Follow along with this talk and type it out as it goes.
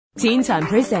Teen Time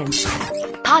presents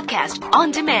Podcast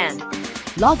on Demand.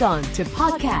 Log on to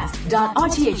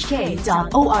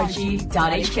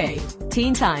podcast.rthk.org.hk.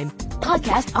 Teen Time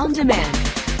Podcast on Demand.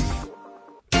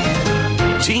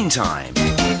 Teen Time.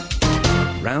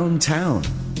 Round Town.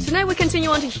 Tonight we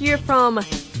continue on to hear from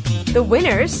the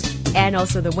winners and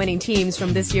also the winning teams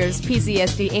from this year's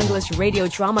PCSD English Radio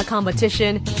Drama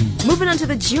Competition. Moving on to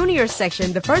the junior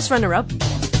section, the first runner-up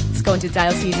is going to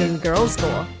Diocesan Girls'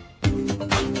 School.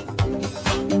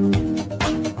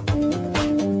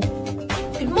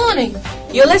 Morning.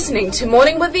 You're listening to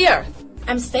Morning with the Earth.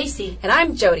 I'm Stacy. And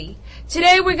I'm Jody.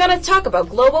 Today we're going to talk about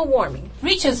global warming.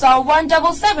 Reach us on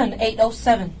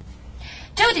 177-807.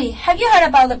 Jody, have you heard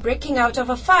about the breaking out of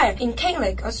a fire in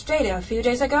Kinglake, Australia a few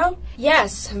days ago?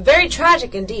 Yes, very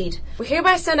tragic indeed. We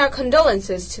hereby send our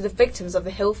condolences to the victims of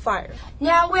the hill fire.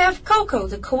 Now we have Coco,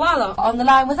 the koala, on the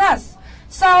line with us.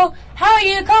 So, how are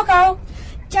you, Coco?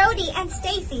 Jody and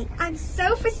Stacy, I'm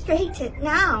so frustrated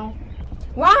now.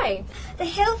 Why? The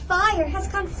hill fire has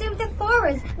consumed the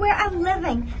forest where I'm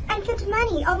living and killed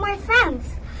many of my friends.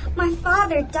 My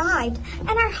father died and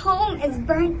our home is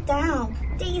burnt down.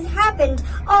 These happened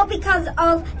all because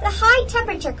of the high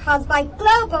temperature caused by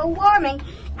global warming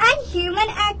and human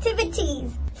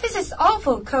activities. This is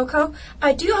awful, Coco.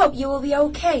 I do hope you will be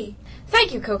okay.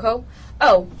 Thank you, Coco.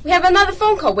 Oh, we have another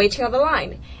phone call waiting on the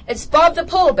line. It's Bob the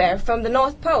polar bear from the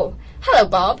North Pole. Hello,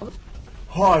 Bob.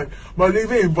 Hi, my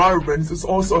living environment is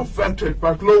also affected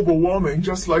by global warming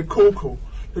just like Coco.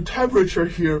 The temperature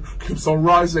here keeps on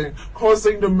rising,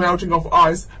 causing the melting of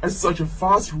ice at such a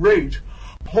fast rate.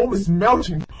 Home is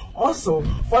melting. Also,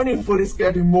 finding food is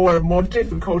getting more and more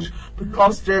difficult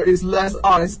because there is less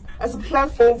ice as a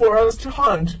platform for us to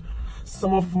hunt.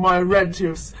 Some of my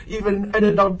relatives even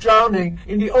ended up drowning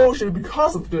in the ocean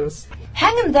because of this.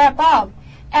 Hang in there, Bob.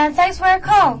 And thanks for your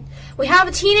call. We have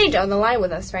a teenager on the line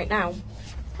with us right now.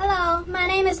 Hello, my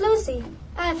name is Lucy.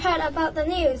 I've heard about the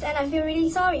news and I feel really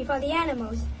sorry for the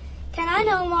animals. Can I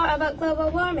know more about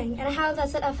global warming and how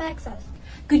does it affect us?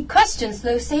 Good questions,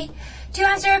 Lucy. To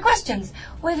answer your questions,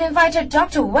 we've invited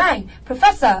Dr. Wang,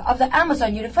 professor of the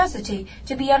Amazon University,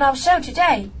 to be on our show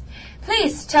today.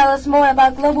 Please tell us more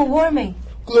about global warming.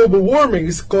 Global warming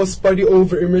is caused by the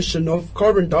over-emission of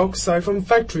carbon dioxide from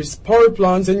factories, power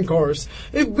plants and cars.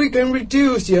 If we can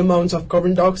reduce the amount of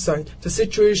carbon dioxide, the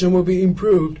situation will be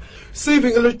improved.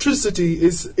 Saving electricity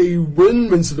is a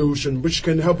win-win solution which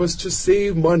can help us to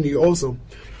save money also.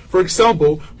 For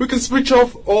example, we can switch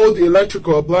off all the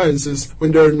electrical appliances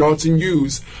when they are not in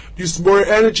use, use more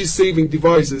energy-saving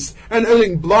devices, and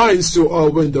adding blinds to our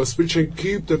windows which can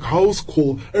keep the house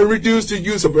cool and reduce the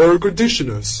use of air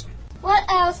conditioners. What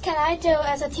else can I do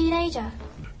as a teenager?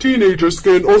 Teenagers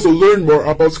can also learn more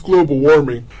about global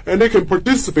warming, and they can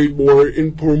participate more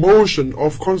in promotion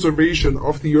of conservation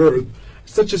of the earth,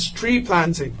 such as tree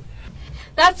planting.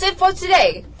 That's it for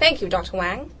today. Thank you, Dr.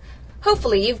 Wang.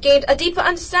 Hopefully you've gained a deeper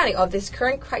understanding of this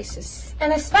current crisis.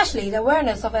 And especially the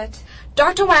awareness of it.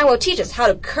 Dr. Wang will teach us how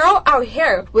to curl our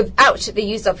hair without the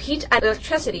use of heat and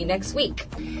electricity next week.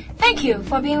 Thank you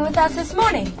for being with us this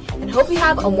morning. And hope you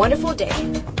have a wonderful day.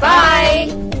 Bye!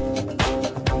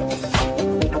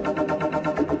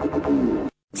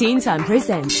 Teen Time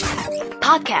presents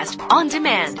Podcast on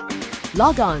Demand.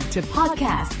 Log on to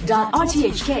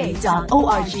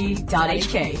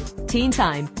podcast.rthk.org.hk. Teen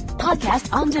Time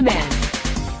Podcast on Demand.